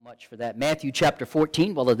much for that. Matthew chapter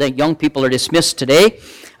 14. Well, the young people are dismissed today,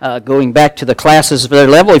 going back to the classes of their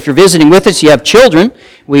level. If you're visiting with us, you have children.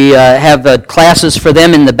 We have classes for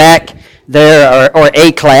them in the back there, or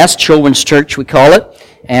A class, Children's Church we call it.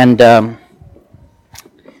 And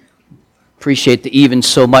appreciate the Evans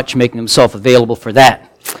so much making himself available for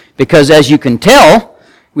that. Because as you can tell,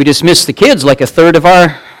 we dismiss the kids like a third of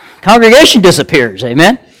our congregation disappears.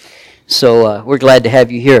 Amen? So we're glad to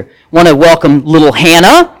have you here. Want to welcome little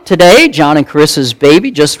Hannah today, John and Carissa's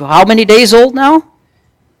baby. Just how many days old now?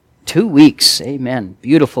 2 weeks. Amen.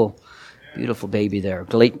 Beautiful, beautiful baby there.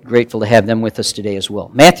 Grateful to have them with us today as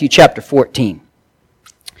well. Matthew chapter 14.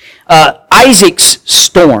 Isaac's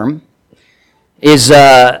storm is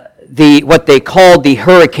what they called the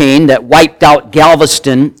hurricane that wiped out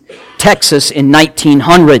Galveston, Texas in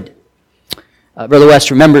 1900. Brother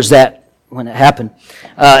West remembers that when it happened.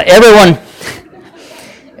 Everyone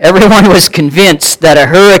was convinced that a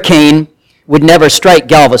hurricane would never strike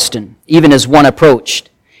Galveston, even as one approached.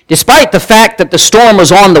 Despite the fact that the storm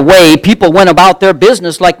was on the way, people went about their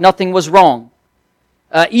business like nothing was wrong.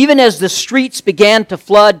 Even as the streets began to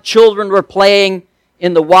flood, children were playing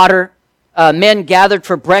in the water. Men gathered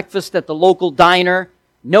for breakfast at the local diner.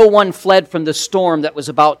 No one fled from the storm that was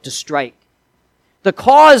about to strike. The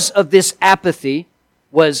cause of this apathy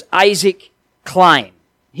was Isaac Klein.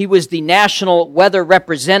 He was the national weather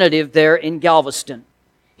representative there in Galveston.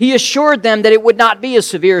 He assured them that it would not be a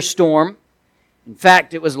severe storm. In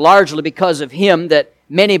fact, it was largely because of him that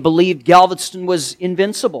many believed Galveston was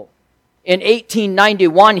invincible. In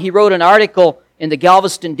 1891, he wrote an article in the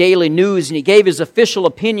Galveston Daily News, and he gave his official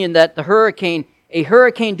opinion that a hurricane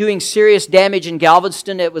doing serious damage in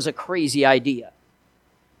Galveston, it was a crazy idea.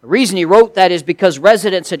 The reason he wrote that is because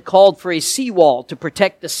residents had called for a seawall to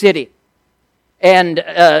protect the city. And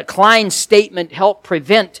Klein's statement helped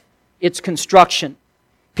prevent its construction.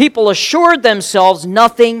 People assured themselves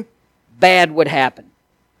nothing bad would happen.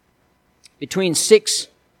 Between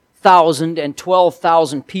 6,000 and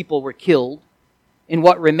 12,000 people were killed in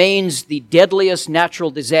what remains the deadliest natural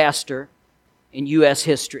disaster in U.S.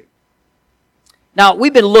 history. Now,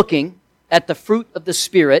 we've been looking at the fruit of the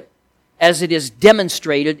Spirit as it is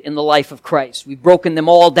demonstrated in the life of Christ. We've broken them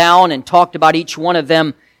all down and talked about each one of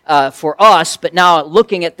them for us, but now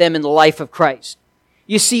looking at them in the life of Christ.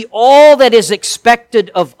 You see, all that is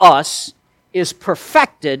expected of us is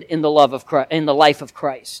perfected in the love of Christ, in the life of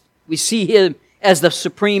Christ. We see Him as the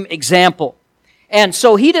supreme example. And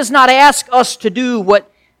so He does not ask us to do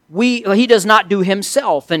what He does not do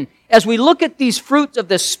Himself. And as we look at these fruits of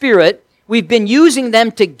the Spirit, we've been using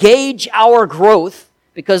them to gauge our growth,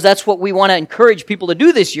 because that's what we want to encourage people to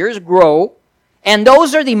do this year, is grow. And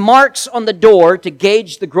those are the marks on the door to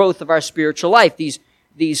gauge the growth of our spiritual life, these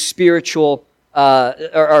fruits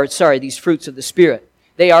of the Spirit.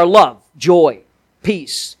 They are love, joy,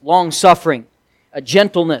 peace, long-suffering,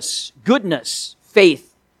 gentleness, goodness,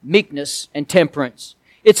 faith, meekness, and temperance.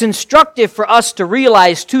 It's instructive for us to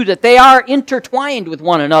realize, too, that they are intertwined with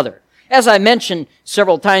one another. As I mentioned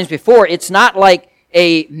several times before, it's not like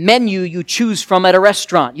a menu you choose from at a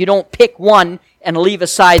restaurant. You don't pick one and leave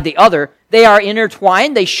aside the other. They are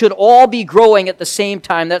intertwined. They should all be growing at the same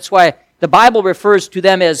time. That's why the Bible refers to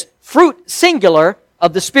them as fruit singular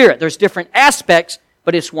of the Spirit. There's different aspects,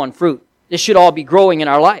 but it's one fruit. This should all be growing in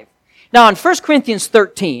our life. Now, in 1 Corinthians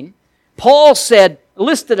 13, Paul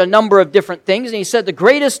listed a number of different things, and he said the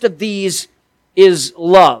greatest of these is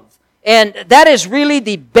love. And that is really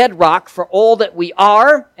the bedrock for all that we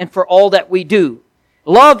are and for all that we do.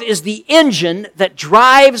 Love is the engine that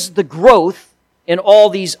drives the growth in all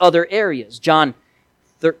these other areas. John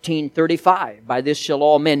 13:35, by this shall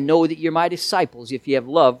all men know that you're my disciples, if you have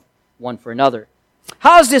love one for another.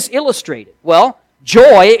 How is this illustrated? Well,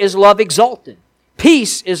 joy is love exalted.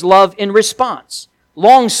 Peace is love in response.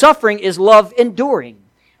 Long-suffering is love enduring.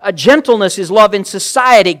 Gentleness is love in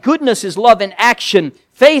society. Goodness is love in action.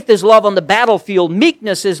 Faith is love on the battlefield.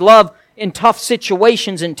 Meekness is love in tough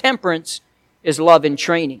situations. And temperance is love in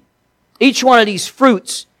training. Each one of these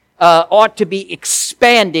fruits ought to be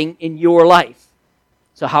expanding in your life.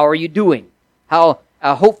 So how are you doing?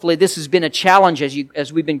 Hopefully this has been a challenge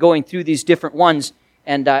as we've been going through these different ones,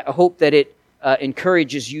 and I hope that it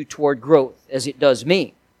encourages you toward growth as it does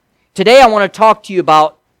me. Today I want to talk to you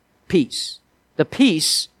about peace, the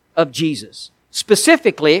peace of Jesus.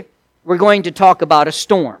 Specifically, we're going to talk about a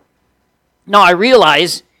storm. Now, I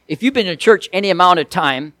realize if you've been in church any amount of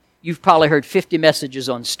time, you've probably heard 50 messages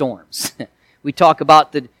on storms. We talk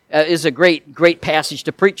about is a great passage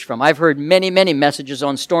to preach from. I've heard many messages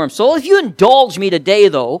on storms. So if you indulge me today,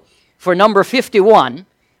 though, for number 51,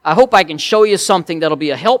 I hope I can show you something that'll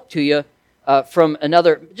be a help to you from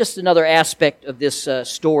another aspect of this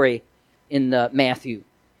story in Matthew.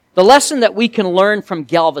 The lesson that we can learn from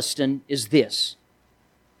Galveston is this: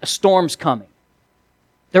 a storm's coming.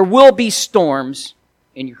 There will be storms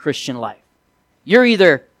in your Christian life. You're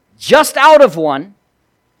either just out of one,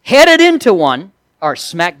 headed into one, or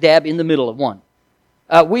smack dab in the middle of one.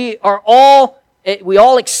 We all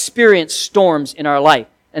experience storms in our life.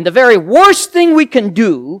 And the very worst thing we can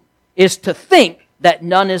do is to think that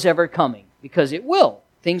none is ever coming, because it will.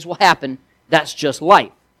 Things will happen. That's just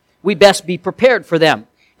life. We best be prepared for them.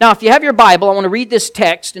 Now, if you have your Bible, I want to read this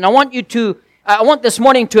text, and I want this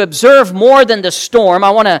morning to observe more than the storm. I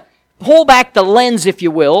want to pull back the lens, if you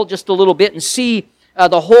will, just a little bit, and see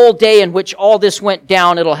the whole day in which all this went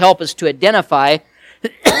down. It'll help us to identify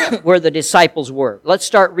where the disciples were. Let's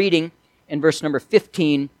start reading in verse number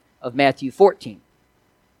 15 of Matthew 14.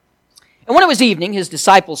 And when it was evening, his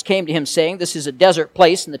disciples came to him, saying, "This is a desert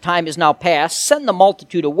place, and the time is now past. Send the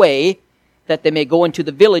multitude away, that they may go into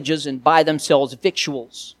the villages and buy themselves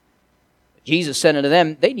victuals." But Jesus said unto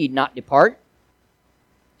them, "They need not depart.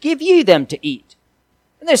 Give ye them to eat."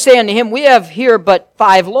 And they say unto him, "We have here but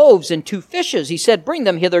 5 loaves and 2 fishes. He said, "Bring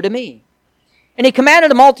them hither to me." And he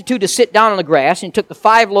commanded the multitude to sit down on the grass, and he took the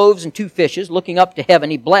 5 loaves and 2 fishes, looking up to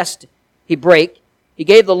heaven, he blessed, he brake. He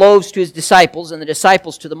gave the loaves to his disciples, and the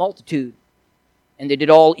disciples to the multitude. And they did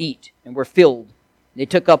all eat, and were filled. And they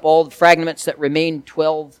took up all the fragments that remained,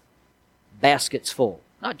 12 baskets full.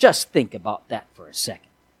 Now just think about that for a second.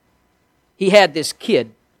 He had this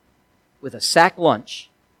kid with a sack lunch,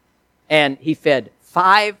 and he fed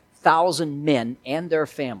 5,000 men and their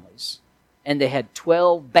families, and they had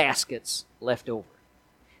 12 baskets left over.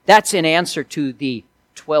 That's in answer to the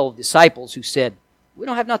 12 disciples who said, "We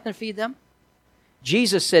don't have nothing to feed them."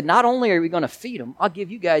 Jesus said, "Not only are we going to feed them, I'll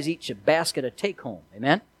give you guys each a basket to take home."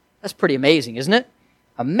 Amen? That's pretty amazing, isn't it?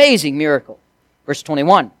 Amazing miracle. Verse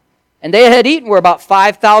 21. And they had eaten were about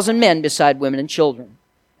 5,000 men, beside women and children.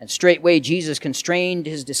 And straightway Jesus constrained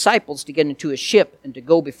his disciples to get into a ship and to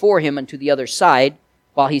go before him unto the other side,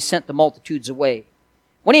 while he sent the multitudes away.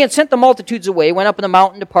 When he had sent the multitudes away, went up in the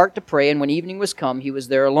mountain apart to pray, and when evening was come, he was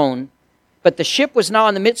there alone. But the ship was now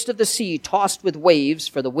in the midst of the sea, tossed with waves,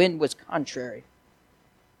 for the wind was contrary.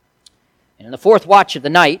 And in the 4th watch of the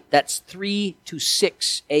night, that's 3 to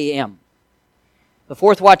 6 a.m., the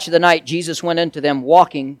 4th watch of the night, Jesus went unto them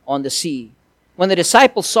walking on the sea. When the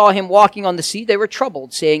disciples saw him walking on the sea, they were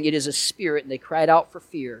troubled, saying, "It is a spirit," and they cried out for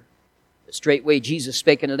fear. But straightway Jesus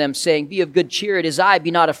spake unto them, saying, "Be of good cheer, it is I, be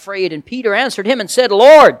not afraid." And Peter answered him and said,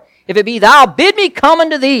 "Lord, if it be thou, bid me come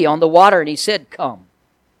unto thee on the water." And he said, "Come."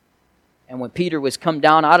 And when Peter was come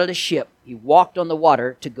down out of the ship, he walked on the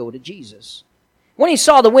water to go to Jesus. When he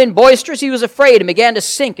saw the wind boisterous, he was afraid and began to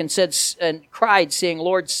sink, and cried, saying,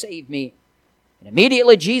 "Lord, save me." And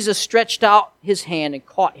immediately Jesus stretched out his hand and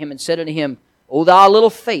caught him and said unto him, "O thou little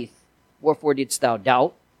faith, wherefore didst thou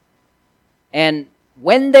doubt?" And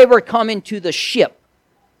when they were come into the ship,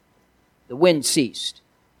 the wind ceased.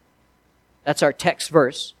 That's our text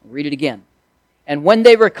verse. I'll read it again. And when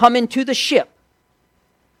they were come into the ship,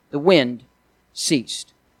 the wind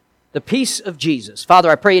ceased. The peace of Jesus. Father,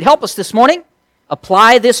 I pray you'd help us this morning.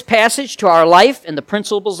 Apply this passage to our life and the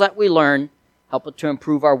principles that we learn. Help it to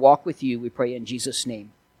improve our walk with you, we pray in Jesus'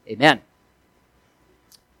 name. Amen.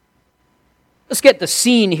 Let's get the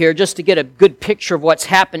scene here just to get a good picture of what's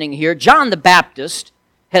happening here. John the Baptist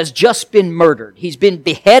has just been murdered. He's been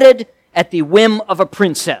beheaded at the whim of a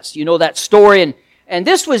princess. You know that story. And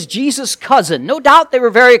this was Jesus' cousin. No doubt they were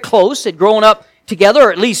very close, had grown up together,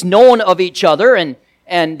 or at least known of each other. And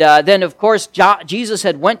then, of course, Jesus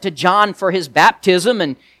had went to John for his baptism,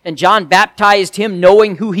 and John baptized him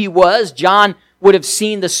knowing who he was. John would have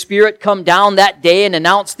seen the Spirit come down that day and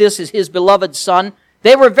announce this as his beloved Son.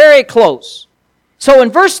 They were very close. So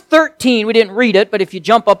in verse 13, we didn't read it, but if you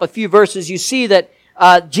jump up a few verses, you see that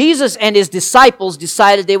Jesus and his disciples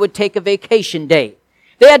decided they would take a vacation day.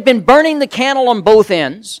 They had been burning the candle on both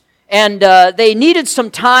ends, and they needed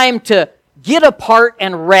some time to get apart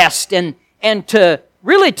and rest, and to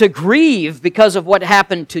really to grieve because of what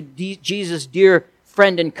happened to Jesus' dear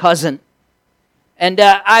friend and cousin. And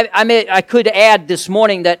I could add this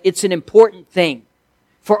morning that it's an important thing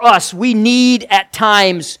for us. We need at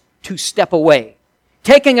times to step away.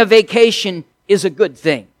 Taking a vacation is a good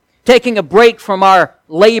thing. Taking a break from our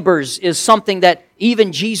labors is something that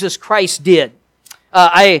even Jesus Christ did.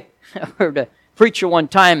 I heard a preacher one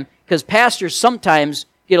time, because pastors sometimes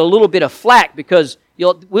get a little bit of flack because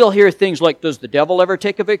we'll hear things like, "Does the devil ever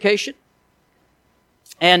take a vacation?"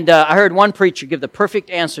 And I heard one preacher give the perfect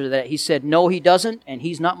answer to that. He said, "No, he doesn't, and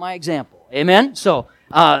he's not my example." Amen? So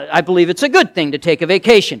I believe it's a good thing to take a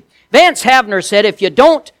vacation. Vance Havner said, if you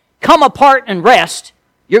don't come apart and rest,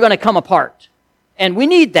 you're going to come apart. And we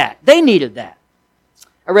need that. They needed that.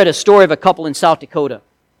 I read a story of a couple in South Dakota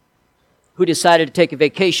who decided to take a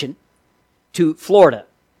vacation to Florida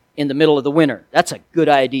in the middle of the winter. That's a good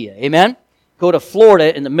idea. Amen? Go to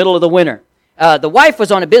Florida in the middle of the winter. The wife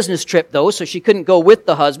was on a business trip, though, so she couldn't go with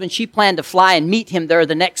the husband. She planned to fly and meet him there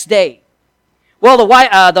the next day. Well,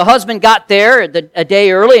 the husband got there a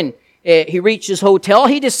day early, and he reached his hotel.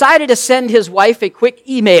 He decided to send his wife a quick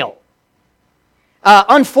email.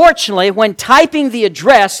 Unfortunately, when typing the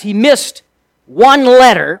address, he missed one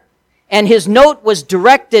letter, and his note was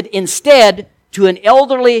directed instead to an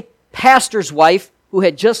elderly pastor's wife who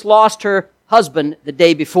had just lost her husband the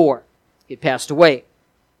day before. He had passed away.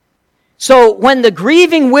 So when the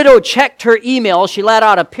grieving widow checked her email, she let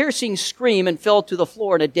out a piercing scream and fell to the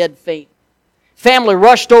floor in a dead faint. Family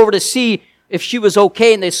rushed over to see if she was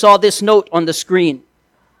okay, and they saw this note on the screen.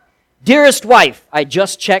 Dearest wife, I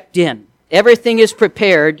just checked in. Everything is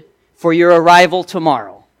prepared for your arrival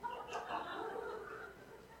tomorrow.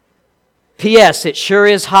 P.S. It sure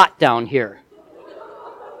is hot down here.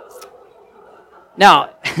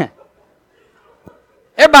 Now,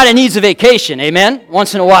 everybody needs a vacation, amen?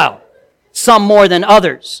 Once in a while. Some more than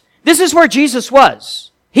others. This is where Jesus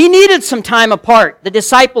was. He needed some time apart. The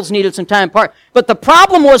disciples needed some time apart. But the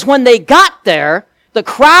problem was when they got there, the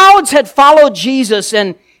crowds had followed Jesus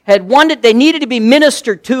and they needed to be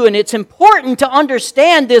ministered to. And it's important to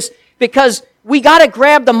understand this because we got to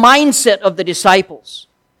grab the mindset of the disciples.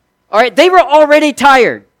 All right, they were already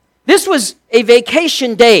tired. This was a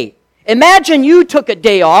vacation day. Imagine you took a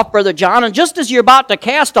day off, Brother John, and just as you're about to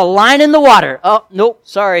cast a line in the water, oh, nope,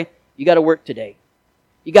 sorry, you got to work today.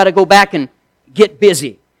 You got to go back and get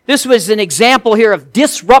busy. This was an example here of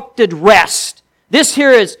disrupted rest. This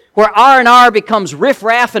here is where R&R becomes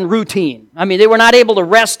riff-raff and routine. I mean, they were not able to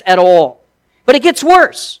rest at all. But it gets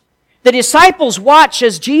worse. The disciples watch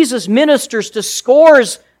as Jesus ministers to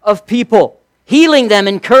scores of people, healing them,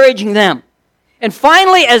 encouraging them. And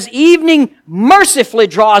finally, as evening mercifully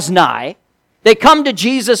draws nigh, they come to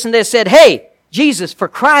Jesus and they said, hey, Jesus, for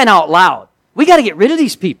crying out loud, we got to get rid of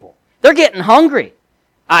these people. They're getting hungry,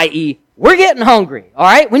 i.e., we're getting hungry, all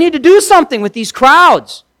right? We need to do something with these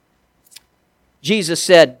crowds. Jesus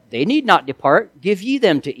said, they need not depart. Give ye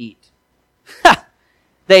them to eat.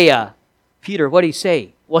 Peter, what did he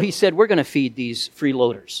say? Well, he said, we're going to feed these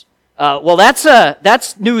freeloaders. Well,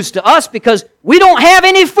 that's news to us because we don't have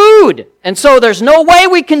any food. And so there's no way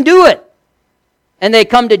we can do it. And they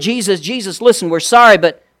come to Jesus. Jesus, listen, we're sorry,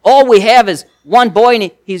 but all we have is one boy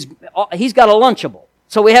and he's got a Lunchable.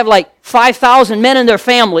 So we have like 5,000 men and their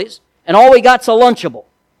families, and all we got's a Lunchable.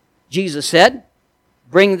 Jesus said,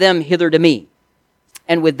 bring them hither to me.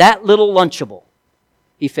 And with that little Lunchable,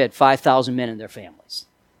 he fed 5,000 men and their families.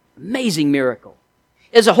 Amazing miracle.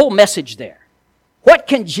 There's a whole message there. What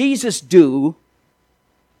can Jesus do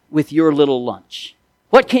with your little lunch?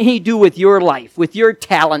 What can He do with your life, with your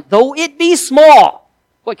talent, though it be small?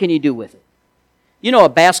 What can He do with it? You know, a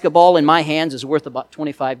basketball in my hands is worth about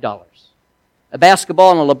 $25. A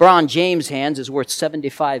basketball in a LeBron James' hands is worth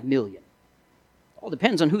 $75 million. All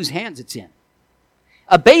depends on whose hands it's in.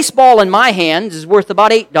 A baseball in my hands is worth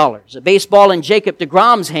about $8. A baseball in Jacob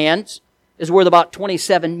deGrom's hands is worth about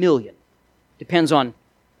 $27 million. Depends on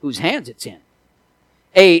whose hands it's in.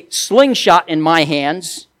 A slingshot in my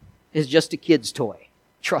hands is just a kid's toy.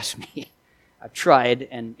 Trust me, I've tried,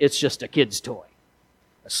 and it's just a kid's toy.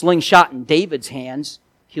 A slingshot in David's hands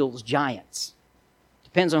kills giants.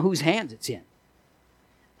 Depends on whose hands it's in.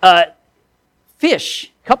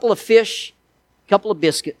 Fish, couple of fish, couple of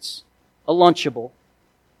biscuits, a Lunchable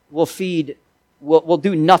will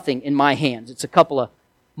do nothing in my hands. It's a couple of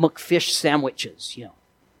McFish sandwiches, you know.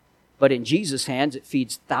 But in Jesus' hands, it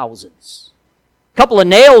feeds thousands. A couple of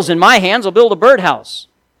nails in my hands will build a birdhouse.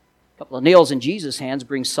 A couple of nails in Jesus' hands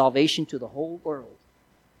brings salvation to the whole world.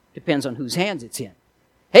 Depends on whose hands it's in.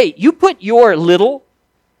 Hey, you put your little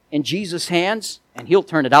in Jesus' hands, and He'll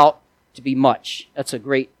turn it out to be much. That's a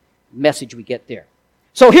great message we get there.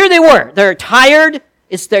 So here they were. They're tired.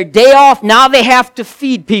 It's their day off. Now they have to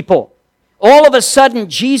feed people. All of a sudden,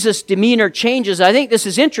 Jesus' demeanor changes. I think this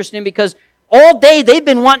is interesting because all day they've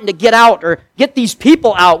been wanting to get out or get these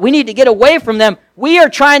people out. We need to get away from them. We are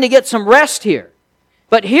trying to get some rest here.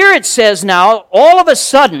 But here it says now, all of a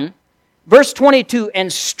sudden, verse 22,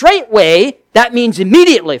 and straightway, that means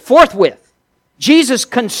immediately, forthwith. Jesus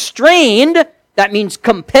constrained, that means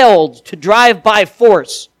compelled to drive by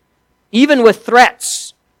force, even with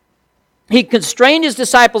threats. He constrained His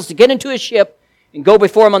disciples to get into a ship and go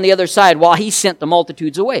before Him on the other side while He sent the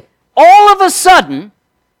multitudes away. All of a sudden,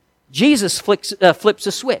 Jesus flips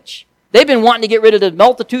a switch. They've been wanting to get rid of the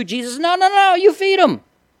multitude. Jesus, no, you feed them.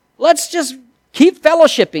 Let's just keep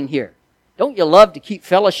fellowshipping here. Don't you love to keep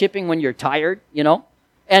fellowshipping when you're tired,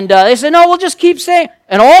 And they said, no, we'll just keep saying.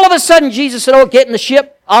 And all of a sudden, Jesus said, get in the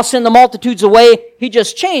ship. I'll send the multitudes away. He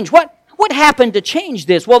just changed. What happened to change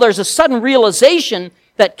this? Well, there's a sudden realization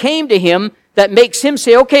that came to him that makes him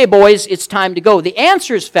say, okay, boys, it's time to go. The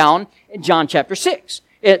answer is found in John chapter 6,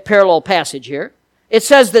 a parallel passage here. It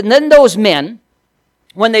says that then those men,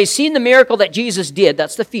 when they seen the miracle that Jesus did,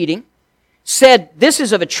 that's the feeding, said, this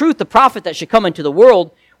is of a truth the prophet that should come into the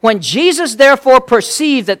world. When Jesus therefore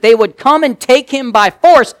perceived that they would come and take him by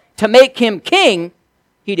force to make him king,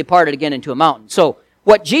 he departed again into a mountain. So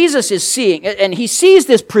what Jesus is seeing, and he sees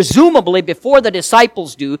this presumably before the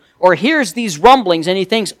disciples do, or hears these rumblings, and he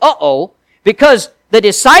thinks, because the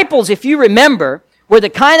disciples, if you remember, were the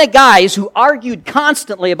kind of guys who argued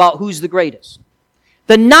constantly about who's the greatest.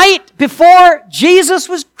 The night before Jesus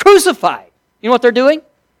was crucified, you know what they're doing?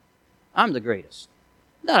 I'm the greatest.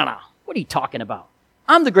 No. What are you talking about?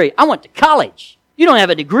 I'm the great. I went to college. You don't have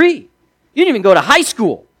a degree. You didn't even go to high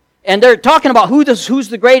school. And they're talking about who's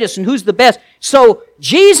the greatest and who's the best. So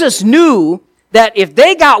Jesus knew that if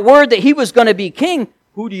they got word that he was going to be king,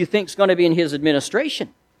 who do you think is going to be in his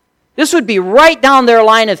administration? This would be right down their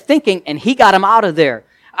line of thinking, and he got them out of there.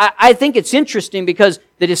 I think it's interesting because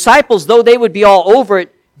the disciples, though they would be all over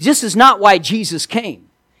it, this is not why Jesus came.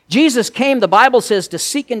 Jesus came, the Bible says, to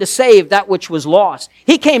seek and to save that which was lost.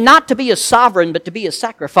 He came not to be a sovereign, but to be a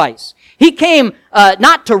sacrifice. He came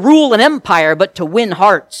not to rule an empire, but to win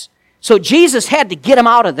hearts. So Jesus had to get them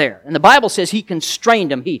out of there. And the Bible says he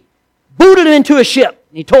constrained them. He booted them into a ship.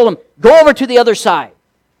 He told them, go over to the other side.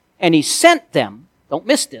 And he sent them, don't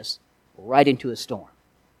miss this, right into a storm.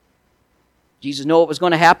 Jesus knew what was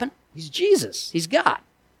going to happen? He's Jesus. He's God.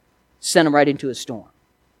 Sent them right into a storm.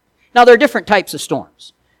 Now, there are different types of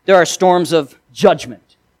storms. There are storms of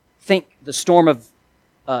judgment. Think the storm of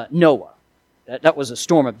Noah. That was a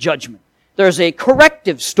storm of judgment. There's a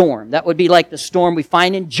corrective storm. That would be like the storm we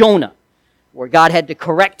find in Jonah, where God had to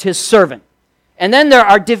correct his servant. And then there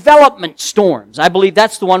are development storms. I believe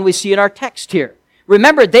that's the one we see in our text here.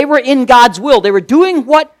 Remember, they were in God's will. They were doing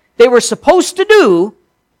what they were supposed to do,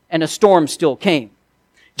 and a storm still came.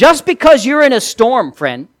 Just because you're in a storm,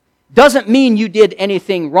 friend, doesn't mean you did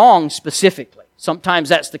anything wrong specifically. Sometimes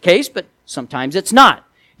that's the case, but sometimes it's not.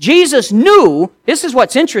 Jesus knew, this is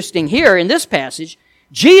what's interesting here in this passage,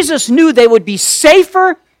 Jesus knew they would be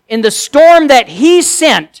safer in the storm that he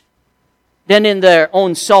sent than in their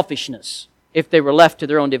own selfishness if they were left to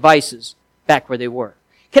their own devices back where they were.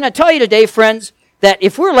 Can I tell you today, friends, that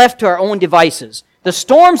if we're left to our own devices, the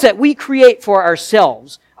storms that we create for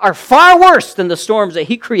ourselves are far worse than the storms that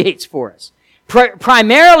he creates for us.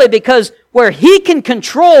 Primarily because where he can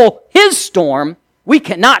control his storm, we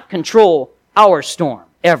cannot control our storm,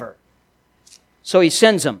 ever. So he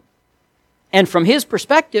sends them. And from his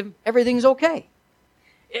perspective, everything's okay.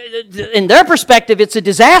 In their perspective, it's a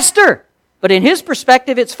disaster. But in his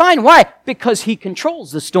perspective, it's fine. Why? Because he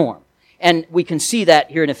controls the storm. And we can see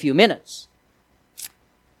that here in a few minutes.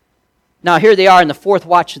 Now, here they are in the fourth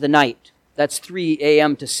watch of the night. That's 3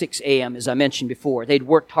 a.m. to 6 a.m., as I mentioned before. They'd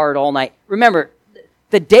worked hard all night. Remember,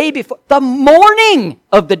 the day before, the morning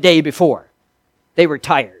of the day before, they were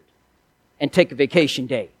tired and take a vacation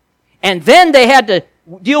day. And then they had to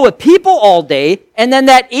deal with people all day, and then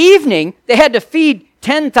that evening, they had to feed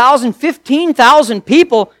 10,000, 15,000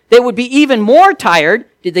 people. They would be even more tired.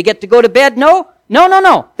 Did they get to go to bed? No.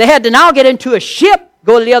 They had to now get into a ship,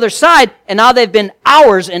 go to the other side, and now they've been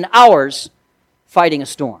hours and hours fighting a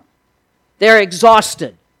storm. They're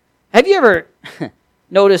exhausted. Have you ever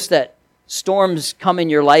noticed that storms come in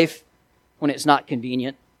your life when it's not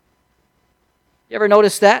convenient? You ever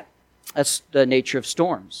notice that? That's the nature of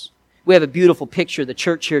storms. We have a beautiful picture of the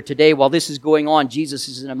church here today. While this is going on, Jesus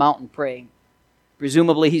is in a mountain praying.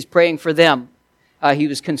 Presumably, he's praying for them. He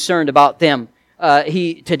was concerned about them.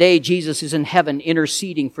 Today, Jesus is in heaven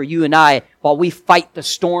interceding for you and I while we fight the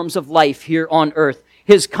storms of life here on earth.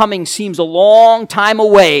 His coming seems a long time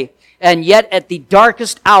away, and yet at the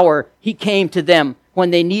darkest hour, he came to them when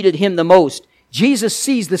they needed him the most. Jesus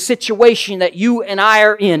sees the situation that you and I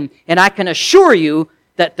are in, and I can assure you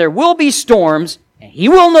that there will be storms, and he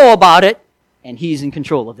will know about it, and he's in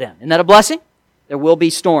control of them. Isn't that a blessing? There will be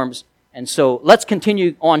storms. And so let's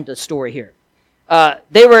continue on the story here.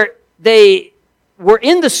 They were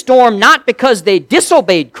in the storm not because they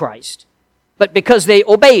disobeyed Christ, but because they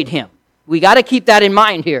obeyed him. We got to keep that in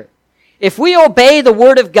mind here. If we obey the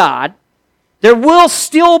Word of God, there will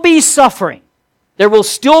still be suffering. There will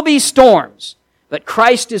still be storms. But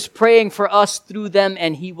Christ is praying for us through them,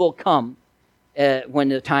 and He will come when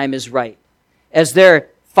the time is right. As they're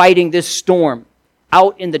fighting this storm,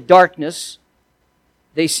 out in the darkness,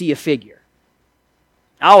 they see a figure.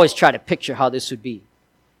 I always try to picture how this would be.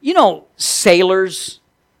 You know, sailors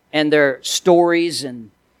and their stories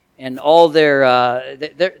and all their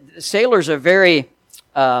sailors are very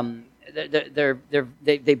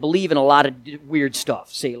they believe in a lot of weird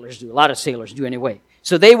stuff. Sailors do. A lot of sailors do anyway.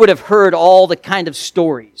 So they would have heard all the kind of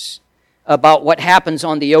stories about what happens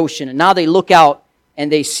on the ocean. And now they look out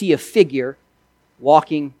and they see a figure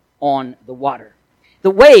walking on the water. The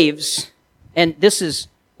waves, and this is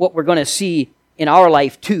what we're going to see in our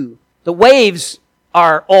life too, the waves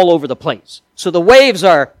are all over the place. So the waves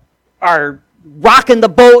are rocking the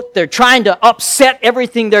boat. They're trying to upset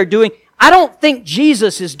everything they're doing. I don't think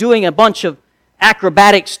Jesus is doing a bunch of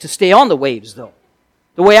acrobatics to stay on the waves, though.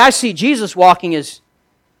 The way I see Jesus walking is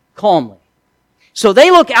calmly. So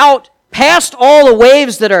they look out past all the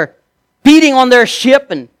waves that are beating on their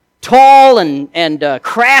ship and tall and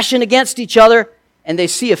crashing against each other, and they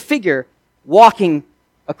see a figure walking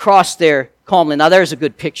across there calmly. Now there's a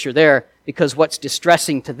good picture there, because what's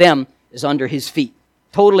distressing to them is under His feet,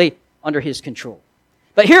 totally under His control.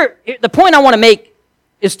 But here, the point I want to make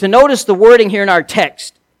is to notice the wording here in our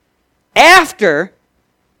text. After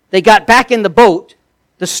they got back in the boat,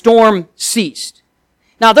 the storm ceased.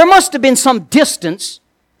 Now there must have been some distance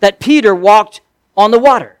that Peter walked on the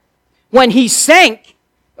water. When he sank,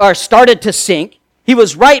 or started to sink, he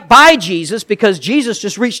was right by Jesus, because Jesus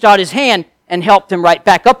just reached out His hand and helped him right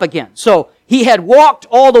back up again. So he had walked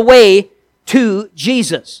all the way to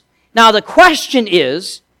Jesus. Now the question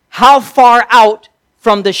is, how far out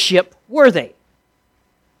from the ship were they?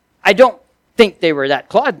 I don't think they were that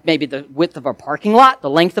close. Maybe the width of our parking lot, the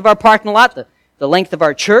length of our parking lot, the length of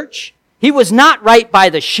our church. He was not right by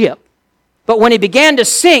the ship. But when he began to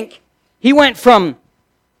sink, he went from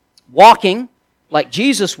walking like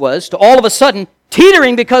Jesus was to all of a sudden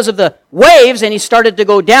teetering because of the waves, and he started to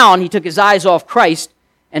go down. He took his eyes off Christ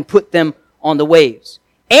and put them on the waves.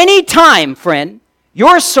 Anytime, friend,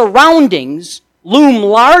 your surroundings loom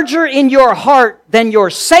larger in your heart than your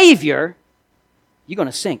Savior, you're going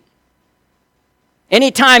to sink.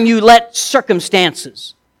 Anytime you let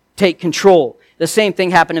circumstances take control. The same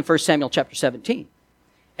thing happened in 1 Samuel chapter 17.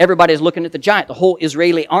 Everybody is looking at the giant. The whole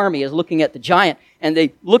Israeli army is looking at the giant, and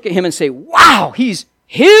they look at him and say, wow, he's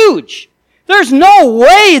huge. There's no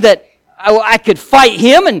way that I could fight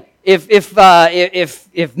him, and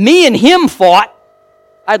if me and him fought,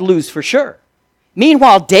 I'd lose for sure.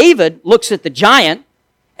 Meanwhile, David looks at the giant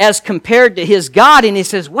as compared to his God, and he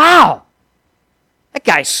says, wow, that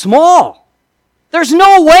guy's small. There's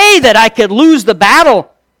no way that I could lose the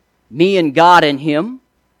battle, me and God and him.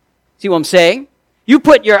 See what I'm saying? You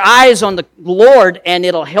put your eyes on the Lord, and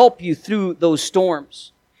it'll help you through those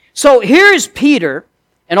storms. So here's Peter,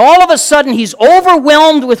 and all of a sudden he's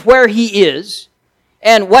overwhelmed with where he is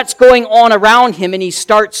and what's going on around him, and he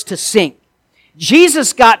starts to sink.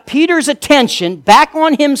 Jesus got Peter's attention back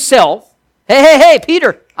on himself. Hey,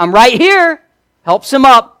 Peter, I'm right here. Helps him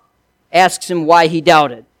up, asks him why he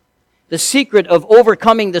doubted. The secret of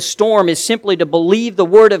overcoming the storm is simply to believe the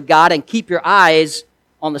Word of God and keep your eyes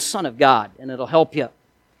on the Son of God, and it'll help you.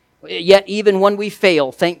 Yet even when we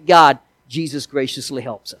fail, thank God, Jesus graciously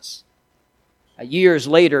helps us. Years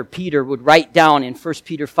later, Peter would write down in 1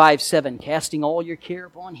 Peter 5:7, casting all your care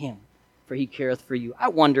upon Him, for He careth for you. I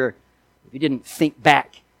wonder if he didn't think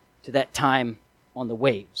back to that time on the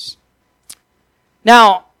waves.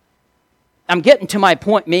 Now, I'm getting to my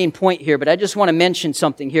main point here, but I just want to mention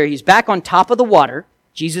something here. He's back on top of the water.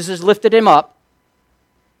 Jesus has lifted him up.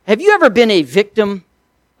 Have you ever been a victim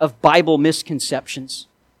of Bible misconceptions?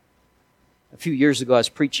 A few years ago, I was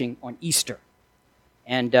preaching on Easter,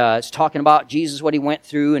 and I was talking about Jesus, what He went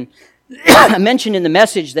through, and I mentioned in the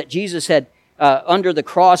message that Jesus had under the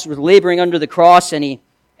cross, was laboring under the cross, and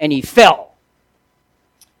he fell.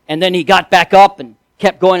 And then he got back up and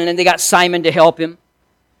kept going, and then they got Simon to help him.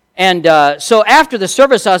 And so after the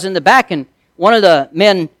service, I was in the back, and one of the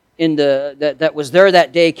men that was there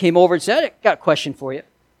that day came over and said, I got a question for you.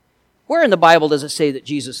 Where in the Bible does it say that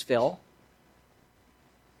Jesus fell?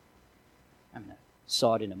 I mean, I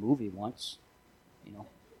saw it in a movie once. You know,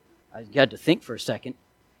 I had to think for a second.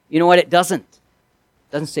 You know what? It doesn't.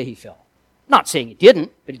 It doesn't say He fell. I'm not saying He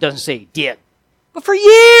didn't, but it doesn't say He did. But for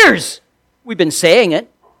years, we've been saying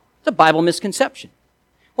it. It's a Bible misconception.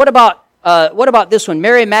 What about this one?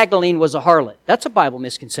 Mary Magdalene was a harlot. That's a Bible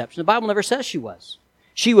misconception. The Bible never says she was.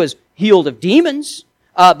 She was healed of demons.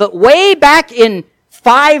 But way back in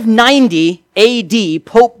 590 A.D.,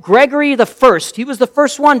 Pope Gregory I, he was the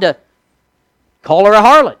first one to call her a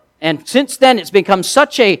harlot. And since then, it's become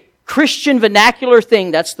such a Christian vernacular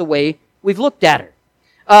thing, that's the way we've looked at her.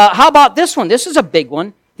 How about this one? This is a big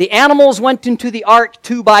one. The animals went into the ark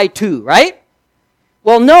 2 by 2, right?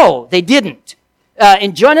 Well, no, they didn't.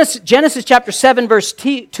 In Genesis chapter 7, verse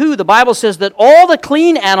 2, the Bible says that all the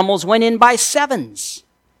clean animals went in by sevens.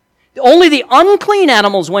 Only the unclean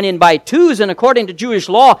animals went in by twos, and according to Jewish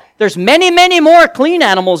law, there's many, many more clean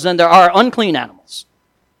animals than there are unclean animals.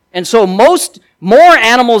 And so more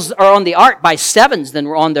animals are on the ark by sevens than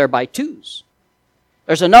were on there by twos.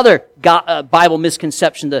 There's another Bible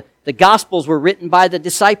misconception. The Gospels were written by the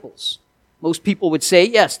disciples. Most people would say,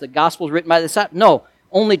 yes, the Gospels were written by the disciples. No,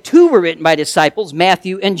 only 2 were written by disciples,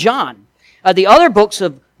 Matthew and John. The other books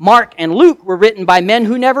of Mark and Luke were written by men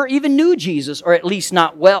who never even knew Jesus, or at least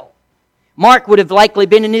not well. Mark would have likely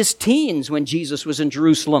been in his teens when Jesus was in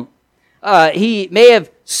Jerusalem. He may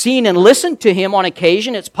have seen and listened to him on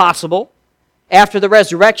occasion, it's possible. After the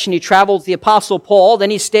resurrection, he traveled with the Apostle Paul. Then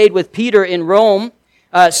he stayed with Peter in Rome,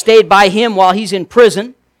 stayed by him while he's in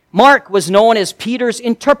prison. Mark was known as Peter's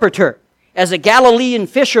interpreter. As a Galilean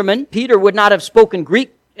fisherman, Peter would not have spoken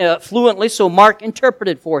Greek fluently, so Mark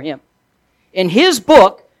interpreted for him. In his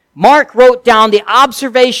book, Mark wrote down the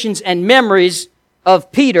observations and memories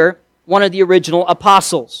of Peter, one of the original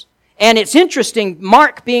apostles. And it's interesting,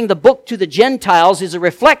 Mark being the book to the Gentiles is a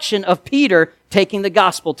reflection of Peter taking the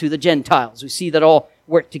gospel to the Gentiles. We see that all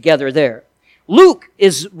work together there. Luke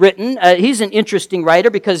is written, he's an interesting writer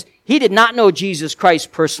because he did not know Jesus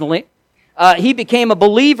Christ personally. He became a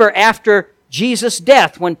believer after Jesus'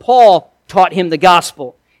 death when Paul taught him the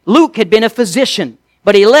gospel. Luke had been a physician,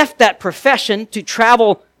 but he left that profession to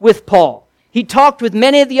travel with Paul. He talked with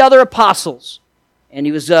many of the other apostles, and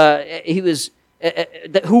he was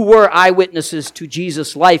who were eyewitnesses to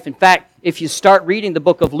Jesus' life. In fact, if you start reading the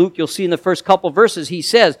book of Luke, you'll see in the first couple verses, he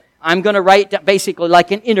says, I'm going to write basically like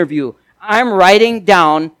an interview. I'm writing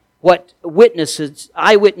down what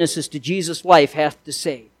eyewitnesses to Jesus' life have to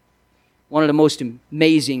say. One of the most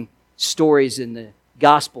amazing stories in the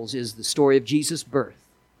Gospels is the story of Jesus' birth.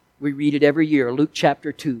 We read it every year, Luke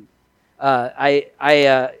chapter 2. I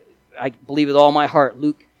believe with all my heart,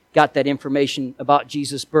 Luke got that information about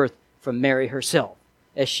Jesus' birth from Mary herself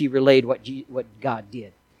as she relayed what God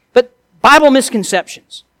did. But Bible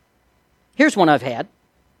misconceptions. Here's one I've had.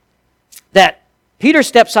 That Peter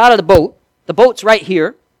steps out of the boat. The boat's right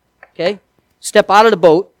here. Okay? Step out of the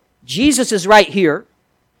boat. Jesus is right here.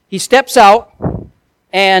 He steps out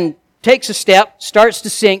and takes a step, starts to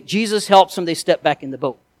sink. Jesus helps him. They step back in the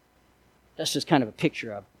boat. That's just kind of a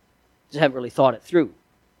picture of it. Just haven't really thought it through.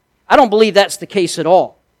 I don't believe that's the case at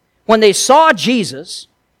all. When they saw Jesus,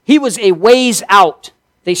 he was a ways out.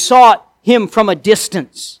 They saw him from a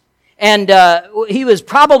distance. And he was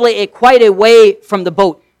probably quite a way from the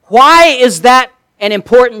boat. Why is that an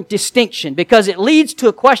important distinction? Because it leads to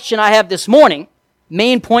a question I have this morning,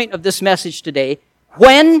 main point of this message today.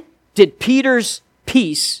 When did Peter's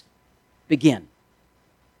peace begin?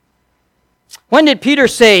 When did Peter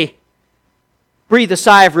breathe a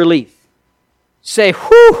sigh of relief? Say,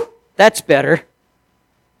 whew, that's better.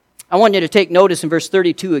 I want you to take notice in verse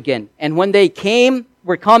 32 again. And when they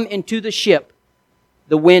were come into the ship,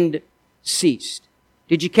 the wind ceased.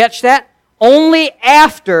 Did you catch that? Only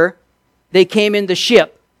after they came in the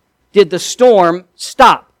ship did the storm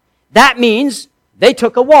stop. That means they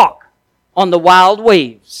took a walk on the wild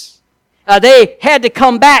waves. They had to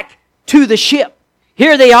come back to the ship.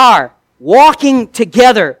 Here they are, walking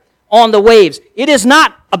together on the waves. It is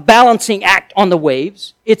not a balancing act on the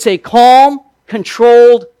waves. It's a calm,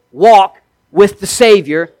 controlled walk with the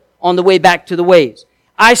Savior on the way back to the waves.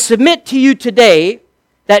 I submit to you today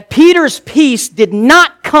that Peter's peace did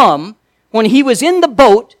not come when he was in the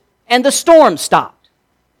boat and the storm stopped.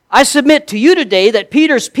 I submit to you today that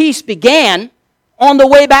Peter's peace began on the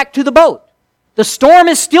way back to the boat. The storm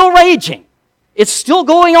is still raging. It's still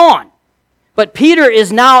going on. But Peter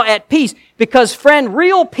is now at peace because, friend,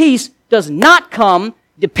 real peace does not come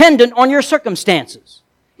dependent on your circumstances.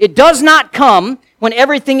 It does not come when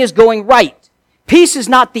everything is going right. Peace is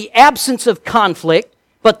not the absence of conflict,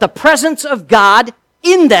 but the presence of God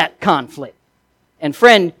in that conflict. And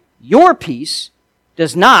friend, your peace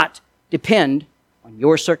does not depend on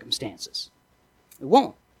your circumstances. It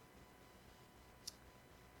won't.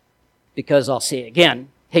 Because I'll say again,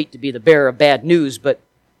 hate to be the bearer of bad news, but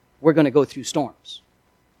we're going to go through storms.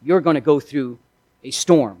 You're going to go through a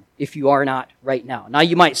storm if you are not right now. Now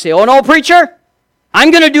you might say, oh no, preacher,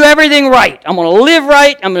 I'm going to do everything right. I'm going to live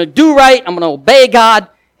right. I'm going to do right. I'm going to obey God,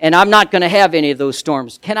 and I'm not going to have any of those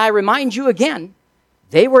storms. Can I remind you again?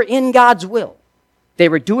 They were in God's will. They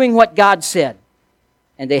were doing what God said,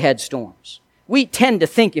 and they had storms. We tend to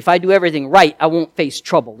think if I do everything right, I won't face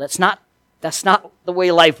trouble. That's not the way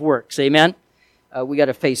life works. Amen? We got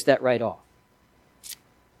to face that right off.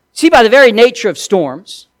 See, by the very nature of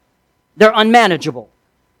storms, they're unmanageable.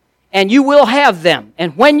 And you will have them.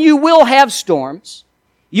 And when you will have storms,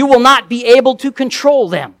 you will not be able to control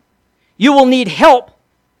them. You will need help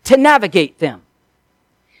to navigate them.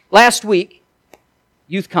 Last week,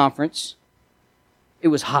 youth conference, it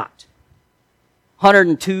was hot.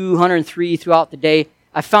 102, 103 throughout the day.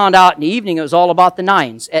 I found out in the evening it was all about the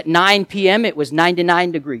nines. At 9 p.m. it was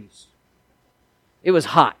 99 degrees. It was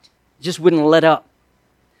hot. It just wouldn't let up.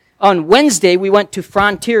 On Wednesday, we went to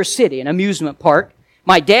Frontier City, an amusement park.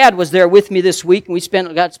 My dad was there with me this week, and we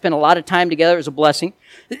got to spend a lot of time together. It was a blessing.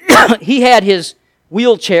 He had his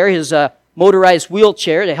wheelchair, his motorized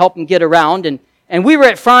wheelchair to help him get around, and we were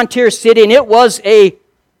at Frontier City, and it was a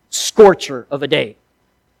scorcher of a day.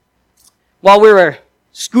 While we were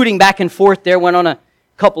scooting back and forth there, went on a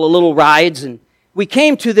couple of little rides, and we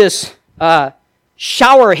came to this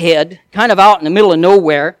shower head, kind of out in the middle of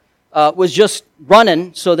nowhere, was just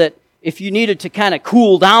running so that if you needed to kind of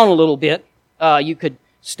cool down a little bit, you could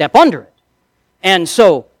step under it. And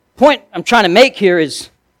so, point I'm trying to make here is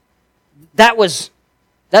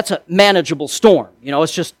that's a manageable storm. You know,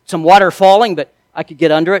 it's just some water falling, but I could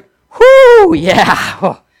get under it. Whoo, yeah,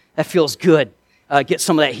 oh, that feels good. Get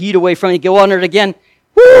some of that heat away from you, go under it again,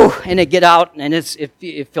 whoo, and it get out, and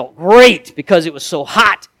it felt great because it was so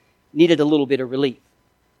hot. Needed a little bit of relief.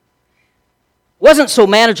 Wasn't so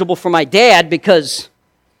manageable for my dad because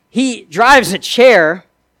he drives a chair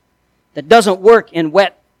that doesn't work in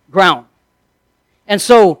wet ground. And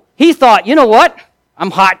so he thought, you know what?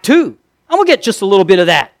 I'm hot too. I'm going to get just a little bit of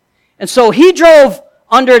that. And so he drove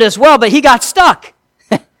under it as well, but he got stuck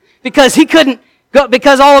because he couldn't go,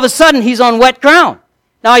 because all of a sudden he's on wet ground.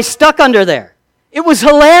 Now he's stuck under there. It was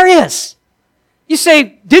hilarious. You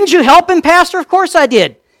say, didn't you help him, Pastor? Of course I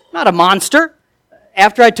did. Not a monster.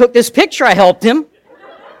 After I took this picture, I helped him.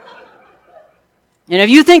 And if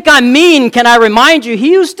you think I'm mean, can I remind you,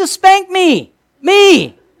 he used to spank me.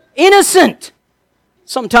 Me. Innocent.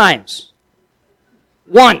 Sometimes.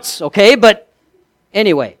 Once, okay? But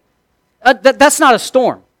anyway, that's not a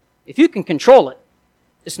storm. If you can control it,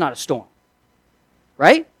 it's not a storm.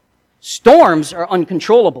 Right? Storms are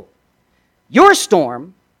uncontrollable. Your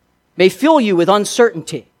storm may fill you with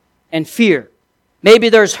uncertainty and fear. Maybe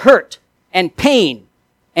there's hurt and pain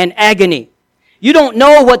and agony. You don't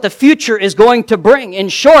know what the future is going to bring. In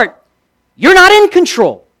short, you're not in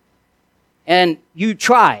control. And you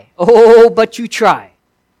try, but you try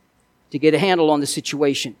to get a handle on the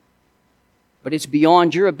situation. But it's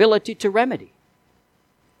beyond your ability to remedy.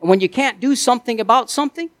 And when you can't do something about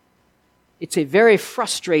something, it's a very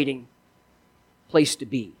frustrating place to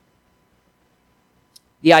be.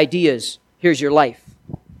 The idea is, here's your life.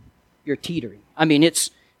 You're teetering. I mean,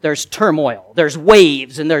 there's turmoil, there's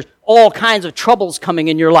waves, and there's all kinds of troubles coming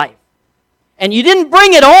in your life. And you didn't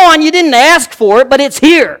bring it on, you didn't ask for it, but it's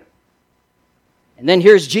here. And then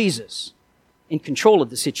here's Jesus in control of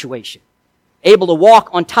the situation, able to walk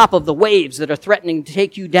on top of the waves that are threatening to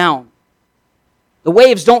take you down. The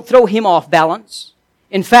waves don't throw him off balance.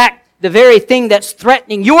 In fact, the very thing that's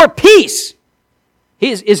threatening your peace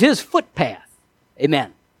is his footpath.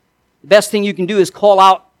 Amen. The best thing you can do is call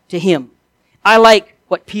out to him. I like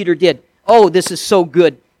what Peter did. Oh, this is so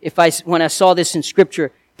good. When I saw this in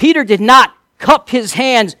Scripture, Peter did not cup his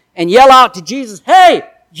hands and yell out to Jesus, "Hey,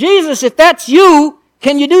 Jesus, if that's you,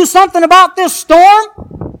 can you do something about this storm?"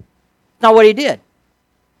 That's not what he did.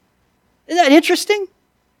 Isn't that interesting?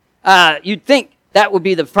 You'd think that would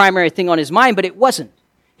be the primary thing on his mind, but it wasn't.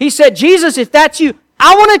 He said, "Jesus, if that's you,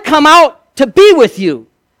 I want to come out to be with you.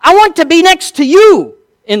 I want to be next to you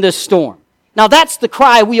in this storm." Now that's the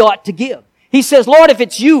cry we ought to give. He says, "Lord, if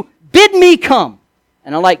it's you, bid me come."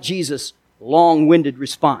 And I like Jesus' long-winded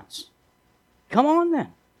response. "Come on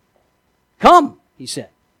then. Come," he said,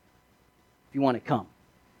 "if you want to come."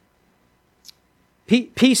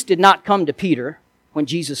 Peace did not come to Peter when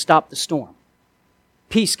Jesus stopped the storm.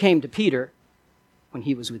 Peace came to Peter when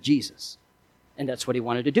he was with Jesus. And that's what he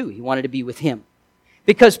wanted to do. He wanted to be with him.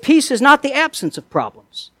 Because peace is not the absence of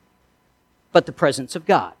problems, but the presence of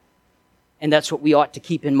God. And that's what we ought to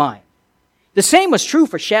keep in mind. The same was true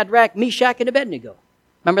for Shadrach, Meshach, and Abednego.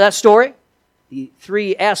 Remember that story? The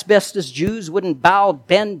three asbestos Jews wouldn't bow,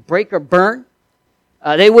 bend, break, or burn.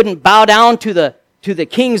 They wouldn't bow down to the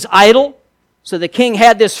king's idol. So the king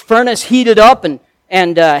had this furnace heated up and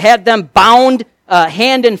had them bound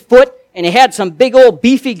hand and foot. And he had some big old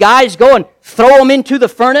beefy guys go and throw them into the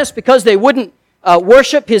furnace because they wouldn't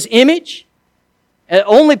worship his image.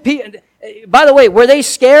 By the way, were they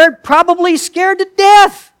scared? Probably scared to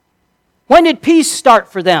death. When did peace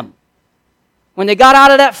start for them? When they got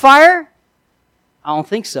out of that fire? I don't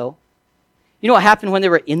think so. You know what happened when they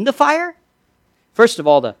were in the fire? First of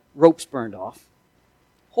all, the ropes burned off.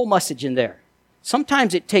 Whole message in there.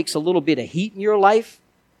 Sometimes it takes a little bit of heat in your life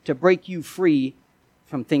to break you free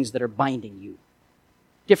from things that are binding you.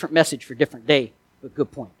 Different message for different day, but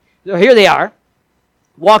good point. So here they are,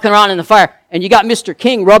 walking around in the fire, and you got Mr.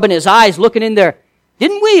 King rubbing his eyes, looking in there.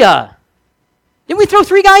 Didn't we throw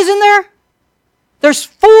 3 guys in there? There's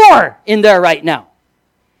 4 in there right now.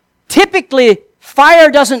 Typically,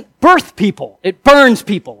 fire doesn't birth people. It burns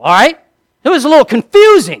people, all right? It was a little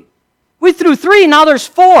confusing. We threw 3, now there's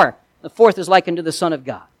 4. The 4th is likened to the Son of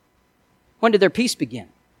God. When did their peace begin?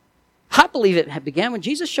 I believe it began when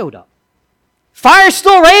Jesus showed up. Fire's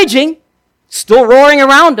still raging, still roaring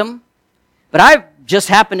around them, but I just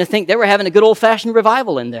happen to think they were having a good old-fashioned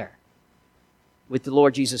revival in there with the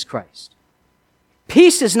Lord Jesus Christ.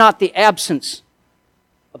 Peace is not the absence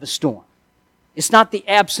of a storm. It's not the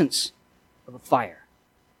absence of a fire.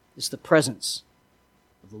 It's the presence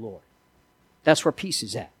of the Lord. That's where peace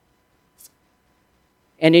is at.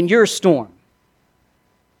 And in your storm,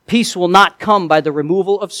 peace will not come by the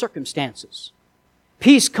removal of circumstances.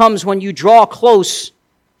 Peace comes when you draw close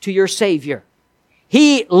to your Savior.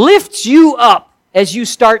 He lifts you up as you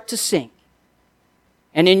start to sink.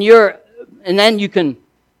 And then you can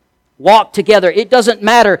walk together. It doesn't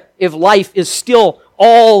matter if life is still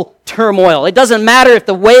all turmoil. It doesn't matter if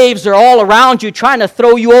the waves are all around you trying to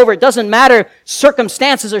throw you over. It doesn't matter if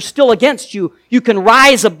circumstances are still against you. You can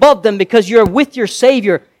rise above them because you're with your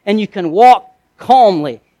Savior and you can walk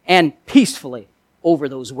calmly and peacefully over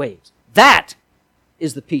those waves. That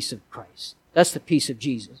is the peace of Christ. That's the peace of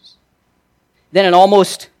Jesus. Then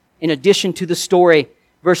in addition to the story,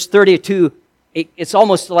 verse 32, it's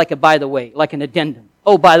almost like a by the way, like an addendum.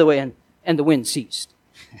 Oh, by the way, and the wind ceased.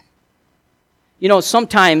 You know,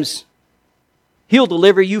 sometimes He'll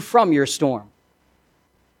deliver you from your storm.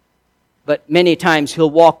 But many times He'll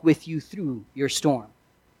walk with you through your storm.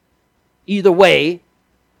 Either way,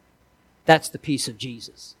 that's the peace of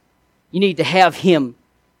Jesus. You need to have Him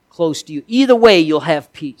close to you. Either way, you'll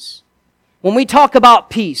have peace. When we talk about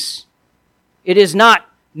peace, it is not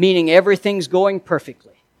meaning everything's going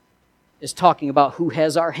perfectly. It's talking about who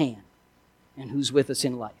has our hand and who's with us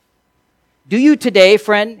in life. Do you today,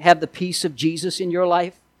 friend, have the peace of Jesus in your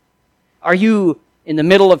life? Are you in the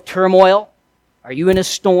middle of turmoil? Are you in a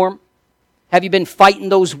storm? Have you been fighting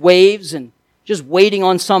those waves and just waiting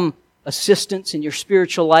on some assistance in your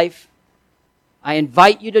spiritual life? I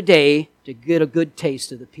invite you today to get a good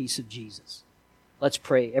taste of the peace of Jesus. Let's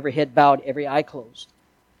pray. Every head bowed, every eye closed.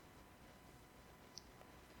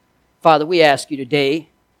 Father, we ask you today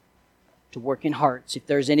to work in hearts. If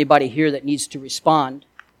there's anybody here that needs to respond,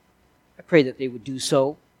 I pray that they would do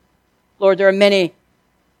so. Lord, there are many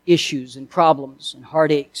issues and problems and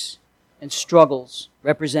heartaches and struggles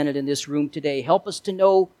represented in this room today. Help us to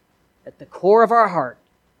know at the core of our heart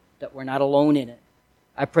that we're not alone in it.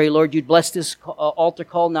 I pray, Lord, you'd bless this altar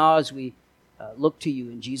call now as we look to you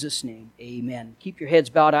in Jesus' name. Amen. Keep your heads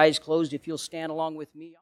bowed, eyes closed. If you'll stand along with me.